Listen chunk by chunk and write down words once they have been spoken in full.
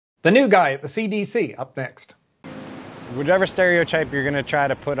The new guy at the CDC up next. Whatever stereotype you're going to try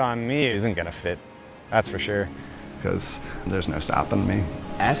to put on me isn't going to fit. That's for sure. Because there's no stopping me.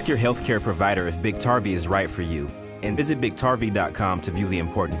 Ask your healthcare provider if Biktarvy is right for you, and visit Biktarvy.com to view the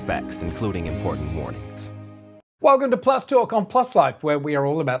important facts, including important warnings. Welcome to Plus Talk on Plus Life, where we are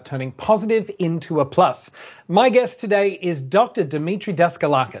all about turning positive into a plus. My guest today is Dr. Dimitri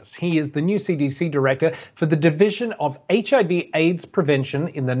Daskalakis. He is the new CDC director for the Division of HIV/AIDS Prevention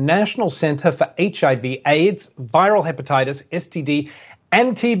in the National Center for HIV/AIDS, Viral Hepatitis, STD,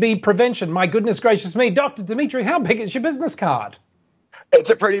 and TB Prevention. My goodness gracious me. Dr. Dimitri, how big is your business card? It's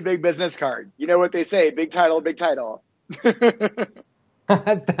a pretty big business card. You know what they say, big title, big title.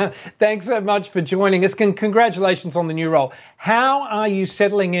 Thanks so much for joining us. Congratulations on the new role. How are you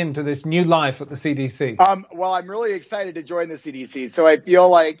settling into this new life at the CDC? Well, I'm really excited to join the CDC. So I feel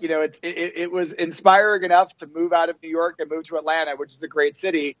like, it was inspiring enough to move out of New York and move to Atlanta, which is a great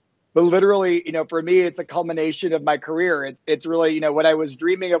city. But literally, for me, it's a culmination of my career. It's really, what I was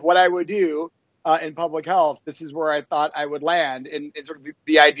dreaming of what I would do in public health. This is where I thought I would land in sort of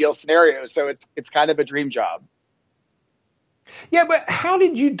the ideal scenario. So it's kind of a dream job. Yeah, but how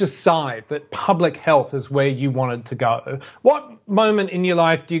did you decide that public health is where you wanted to go? What moment in your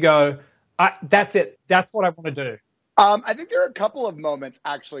life do you go, that's it, that's what I want to do? I think there are a couple of moments,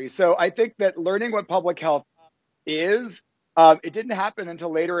 actually. So I think that learning what public health is, it didn't happen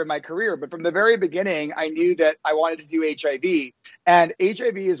until later in my career. But from the very beginning, I knew that I wanted to do HIV. And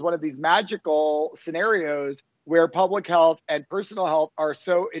HIV is one of these magical scenarios where public health and personal health are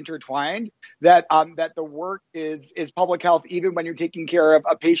so intertwined that that the work is public health, even when you're taking care of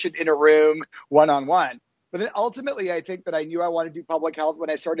a patient in a room one-on-one. But then ultimately, I think that I knew I wanted to do public health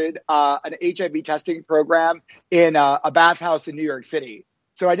when I started an HIV testing program in a bathhouse in New York City.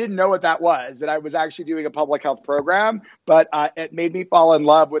 So I didn't know what that was, that I was actually doing a public health program, but it made me fall in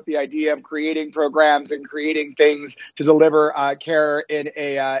love with the idea of creating programs and creating things to deliver care in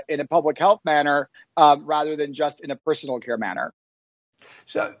a public health manner rather than just in a personal care manner.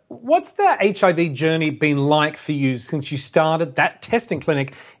 So what's the HIV journey been like for you since you started that testing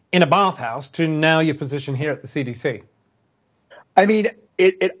clinic in a bathhouse to now your position here at the CDC? I mean,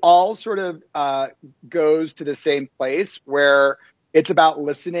 it all sort of goes to the same place where it's about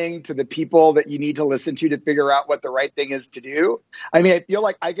listening to the people that you need to listen to figure out what the right thing is to do. I mean, I feel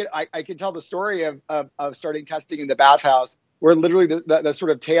like I can tell the story of starting testing in the bathhouse, where literally the sort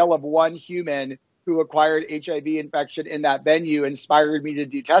of tale of one human who acquired HIV infection in that venue inspired me to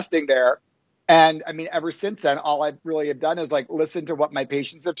do testing there. And I mean, ever since then, all I really have done is listen to what my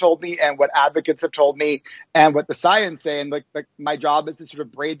patients have told me and what advocates have told me and what the science say. And my job is to sort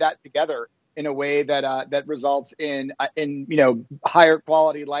of braid that together in a way that results in higher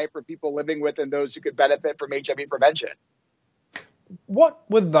quality life for people living with and those who could benefit from HIV prevention. What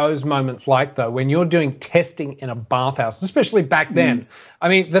were those moments like, though, when you're doing testing in a bathhouse, especially back then? I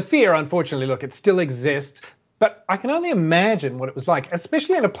mean, the fear, unfortunately, look, it still exists, but I can only imagine what it was like,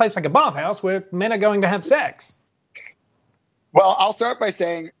 especially in a place like a bathhouse where men are going to have sex. Well, I'll start by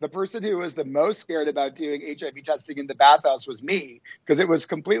saying the person who was the most scared about doing HIV testing in the bathhouse was me, because it was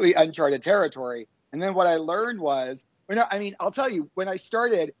completely uncharted territory. And then what I learned was, I'll tell you, when I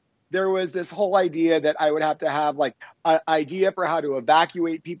started, there was this whole idea that I would have to have an idea for how to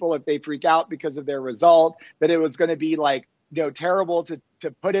evacuate people if they freak out because of their result, that it was going to be terrible to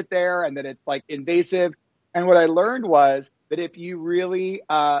put it there and that it's invasive. And what I learned was that if you really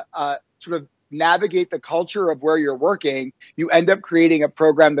sort of navigate the culture of where you're working, you end up creating a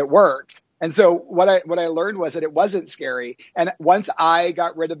program that works. And so what I learned was that it wasn't scary. And once I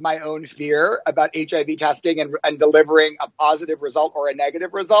got rid of my own fear about HIV testing and delivering a positive result or a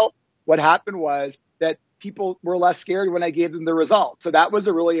negative result, what happened was that people were less scared when I gave them the result. So that was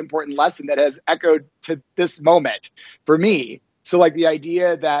a really important lesson that has echoed to this moment for me. So the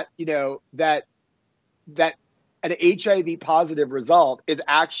idea that, that an HIV positive result is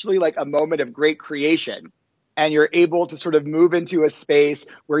actually a moment of great creation. And you're able to sort of move into a space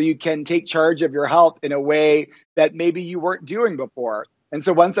where you can take charge of your health in a way that maybe you weren't doing before. And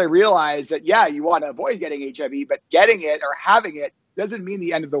so once I realized that, yeah, you want to avoid getting HIV, but getting it or having it doesn't mean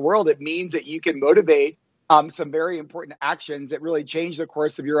the end of the world. It means that you can motivate some very important actions that really change the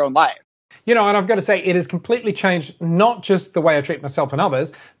course of your own life. And I've got to say, it has completely changed not just the way I treat myself and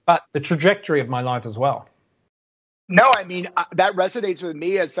others, but the trajectory of my life as well. No, I mean, that resonates with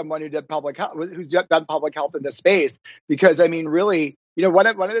me as someone who did public health, who's done public health in this space, because I mean, really, one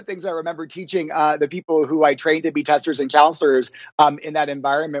of the things I remember teaching the people who I trained to be testers and counselors in that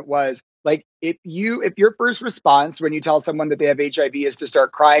environment was if your first response when you tell someone that they have HIV is to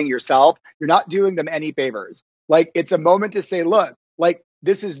start crying yourself, you're not doing them any favors. It's a moment to say, look,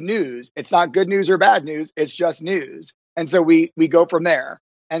 this is news. It's not good news or bad news. It's just news. And so we go from there.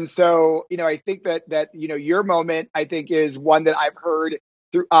 And so, I think that your moment, I think, is one that I've heard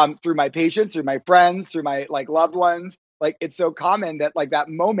through my patients, through my friends, through my loved ones. Like, it's so common that that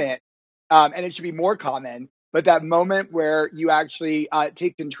moment, and it should be more common, but that moment where you actually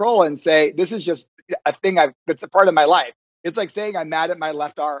take control and say, this is just a thing that's a part of my life. It's like saying I'm mad at my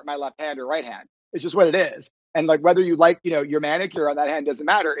left arm, my left hand or right hand. It's just what it is. And whether you like, your manicure on that hand doesn't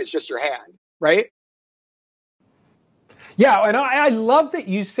matter. It's just your hand, right? Yeah, and I love that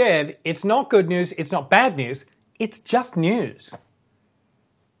you said it's not good news, it's not bad news, it's just news.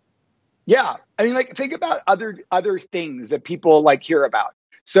 Yeah. I mean, think about other things that people hear about.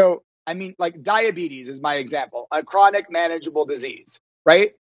 So, I mean, diabetes is my example, a chronic manageable disease,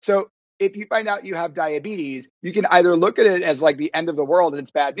 right? So if you find out you have diabetes, you can either look at it as the end of the world and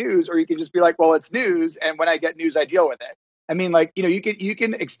it's bad news, or you can just be like, well, it's news. And when I get news, I deal with it. I mean, you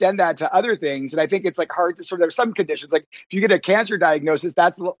can extend that to other things. And I think it's hard to there's some conditions, if you get a cancer diagnosis,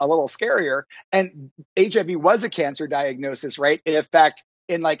 that's a little scarier. And HIV was a cancer diagnosis, right? In effect,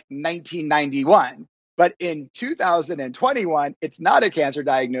 in 1991. But in 2021, it's not a cancer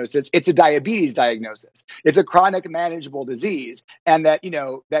diagnosis. It's a diabetes diagnosis. It's a chronic manageable disease. And that,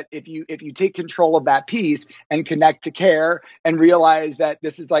 that if you take control of that piece and connect to care and realize that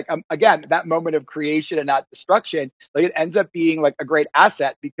this is again, that moment of creation and not destruction, it ends up being a great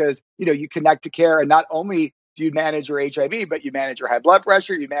asset because, you connect to care. And not only do you manage your HIV, but you manage your high blood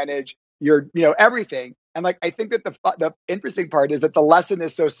pressure, you manage your, everything. And I think that the interesting part is that the lesson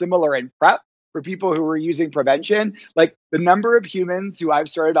is so similar in PrEP for people who are using prevention. The number of humans who I've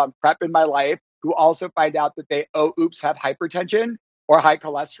started on PrEP in my life who also find out that they, have hypertension or high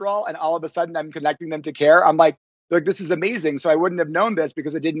cholesterol. And all of a sudden I'm connecting them to care. I'm like, this is amazing. So I wouldn't have known this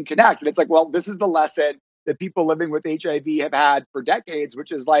because it didn't connect. And it's well, this is the lesson that people living with HIV have had for decades,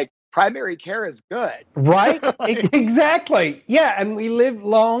 which is primary care is good. Right? Exactly. Yeah. And we live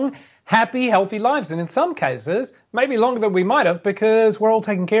long, happy, healthy lives. And in some cases, maybe longer than we might have because we're all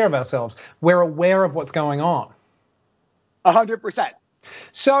taking care of ourselves. We're aware of what's going on. 100%.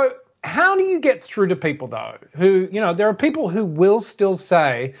 So how do you get through to people, though, who, there are people who will still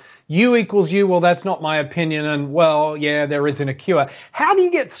say, you equals you, well, that's not my opinion, and, well, yeah, there isn't a cure. How do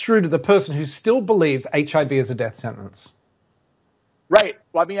you get through to the person who still believes HIV is a death sentence? Right.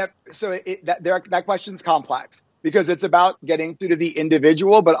 Well, I mean, so that question's complex because it's about getting through to the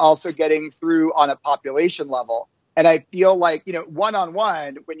individual, but also getting through on a population level. And I feel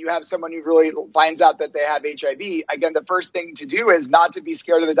one-on-one, when you have someone who really finds out that they have HIV, again, the first thing to do is not to be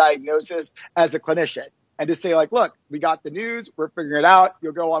scared of the diagnosis as a clinician and to say, look, we got the news, we're figuring it out.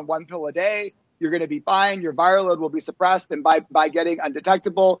 You'll go on 1 pill a day. You're going to be fine. Your viral load will be suppressed. And by getting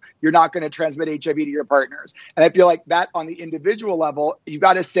undetectable, you're not going to transmit HIV to your partners. And I feel that on the individual level, you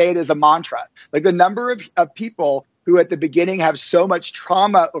got to say it as a mantra. The number of people who at the beginning have so much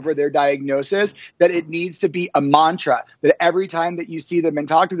trauma over their diagnosis that it needs to be a mantra, that every time that you see them and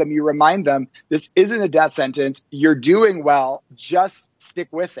talk to them, you remind them, this isn't a death sentence. You're doing well. Just stick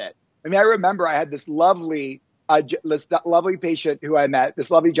with it. I mean, I remember I had this lovely patient who I met, this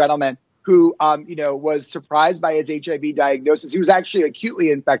lovely gentleman who, was surprised by his HIV diagnosis. He was actually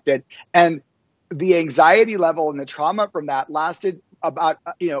acutely infected. And the anxiety level and the trauma from that lasted about,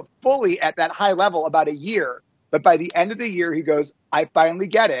 fully at that high level, about a year. But by the end of the year, he goes, I finally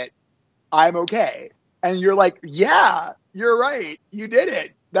get it. I'm okay. And you're like, yeah, you're right. You did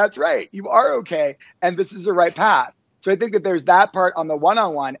it. That's right. You are okay. And this is the right path. So I think that there's that part on the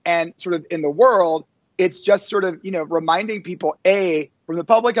one-on-one, and sort of in the world, it's just sort of, reminding people, A, from the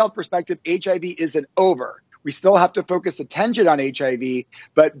public health perspective, HIV isn't over. We still have to focus attention on HIV,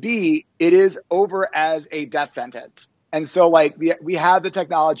 but B, it is over as a death sentence. And so we have the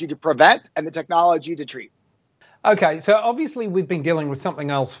technology to prevent and the technology to treat. Okay, so obviously we've been dealing with something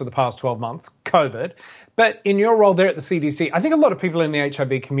else for the past 12 months, COVID. But in your role there at the CDC, I think a lot of people in the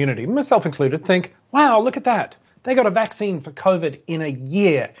HIV community, myself included, think, wow, look at that. They got a vaccine for COVID in a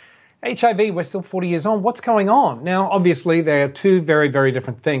year. HIV, we're still 40 years on. What's going on? Now, obviously, there are two very, very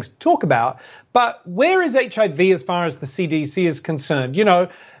different things to talk about. But where is HIV as far as the CDC is concerned?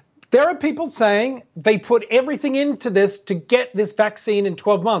 There are people saying they put everything into this to get this vaccine in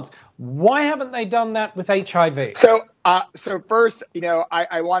 12 months. Why haven't they done that with HIV? So first,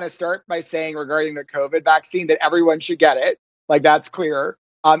 I want to start by saying regarding the COVID vaccine that everyone should get it. That's clear.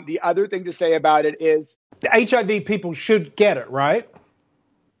 The other thing to say about it is the HIV people should get it, right?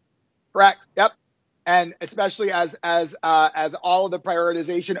 Correct. Yep. And especially as all of the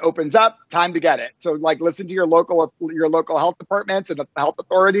prioritization opens up, time to get it. So listen to your local health departments and the health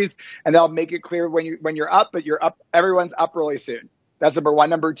authorities, and they'll make it clear when you're up, but you're up. Everyone's up really soon. That's number one.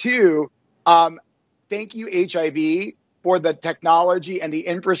 Number two, thank you, HIV, for the technology and the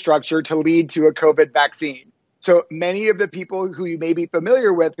infrastructure to lead to a COVID vaccine. So many of the people who you may be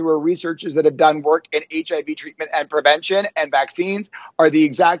familiar with who are researchers that have done work in HIV treatment and prevention and vaccines are the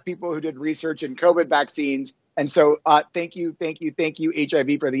exact people who did research in COVID vaccines. And so thank you,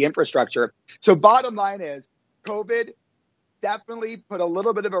 HIV, for the infrastructure. So bottom line is COVID definitely put a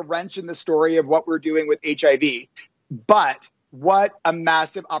little bit of a wrench in the story of what we're doing with HIV. But what a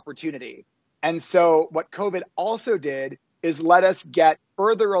massive opportunity. And so what COVID also did is let us get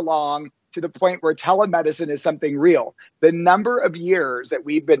further along to the point where telemedicine is something real. The number of years that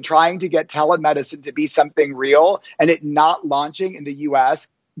we've been trying to get telemedicine to be something real and it not launching in the US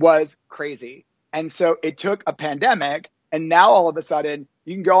was crazy. And so it took a pandemic, and now all of a sudden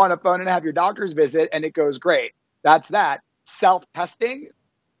you can go on a phone and have your doctor's visit and it goes great. That's that. Self-testing,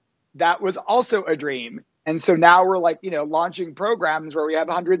 that was also a dream. And so now we're launching programs where we have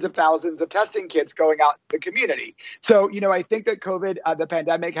hundreds of thousands of testing kits going out in the community. So, I think that COVID, the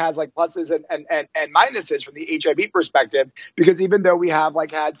pandemic has pluses and minuses from the HIV perspective, because even though we have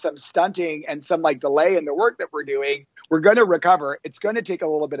had some stunting and some delay in the work that we're doing, we're going to recover. It's going to take a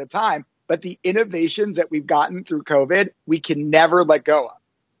little bit of time, but the innovations that we've gotten through COVID, we can never let go of.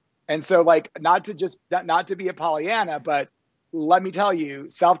 And so not to be a Pollyanna, but let me tell you,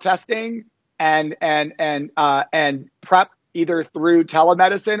 self-testing and PrEP either through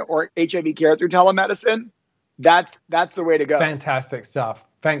telemedicine or HIV care through telemedicine, that's the way to go. Fantastic stuff.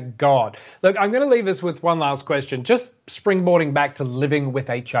 Thank God. Look, I'm going to leave us with one last question, just springboarding back to living with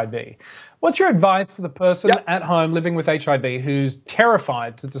HIV. What's your advice for the person at home living with HIV who's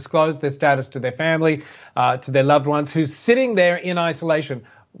terrified to disclose their status to their family, to their loved ones, who's sitting there in isolation?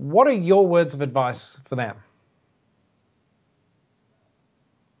 What are your words of advice for them?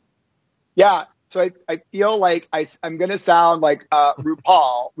 Yeah, so I feel like I'm going to sound like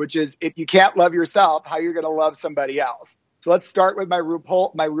RuPaul, which is, if you can't love yourself, how you're going to love somebody else. So let's start with my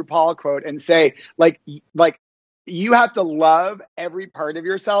RuPaul quote and say, you have to love every part of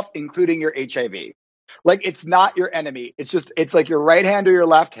yourself, including your HIV. It's not your enemy. It's like your right hand or your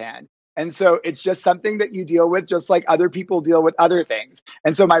left hand. And so it's just something that you deal with, just like other people deal with other things.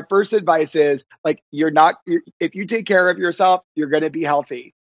 And so my first advice is if you take care of yourself, you're going to be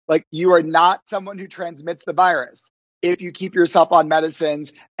healthy. You are not someone who transmits the virus if you keep yourself on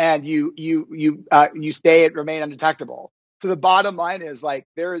medicines and you stay and remain undetectable. So the bottom line is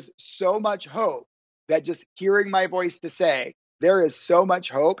there is so much hope that just hearing my voice to say there is so much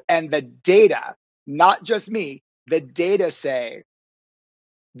hope, and the data, not just me, the data say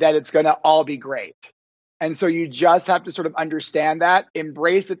that it's going to all be great. And so you just have to sort of understand that,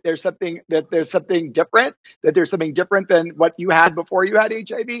 embrace that there's something different, that there's something different than what you had before you had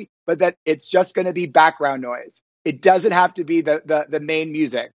HIV, but that it's just going to be background noise. It doesn't have to be the main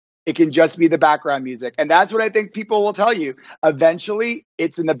music. It can just be the background music. And that's what I think people will tell you. Eventually,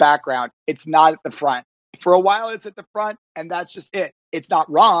 it's in the background. It's not at the front. For a while, it's at the front, and that's just it. It's not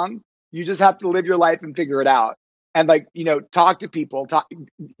wrong. You just have to live your life and figure it out. And talk to people, talk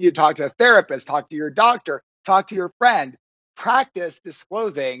to a therapist, talk to your doctor, talk to your friend, practice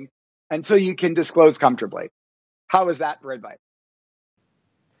disclosing until you can disclose comfortably. How is that for advice?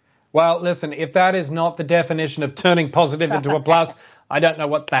 Well, listen, if that is not the definition of turning positive into a plus, I don't know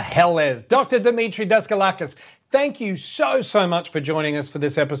what the hell is. Dr. Dimitri Daskalakis, thank you so much for joining us for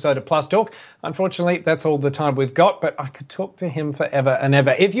this episode of Plus Talk. Unfortunately, that's all the time we've got, but I could talk to him forever and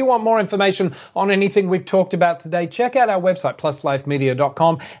ever. If you want more information on anything we've talked about today, check out our website,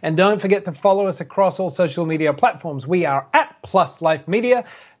 pluslifemedia.com. And don't forget to follow us across all social media platforms. We are at Plus Life Media.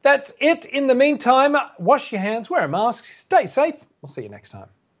 That's it. In the meantime, wash your hands, wear a mask, stay safe. We'll see you next time.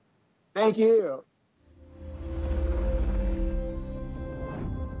 Thank you.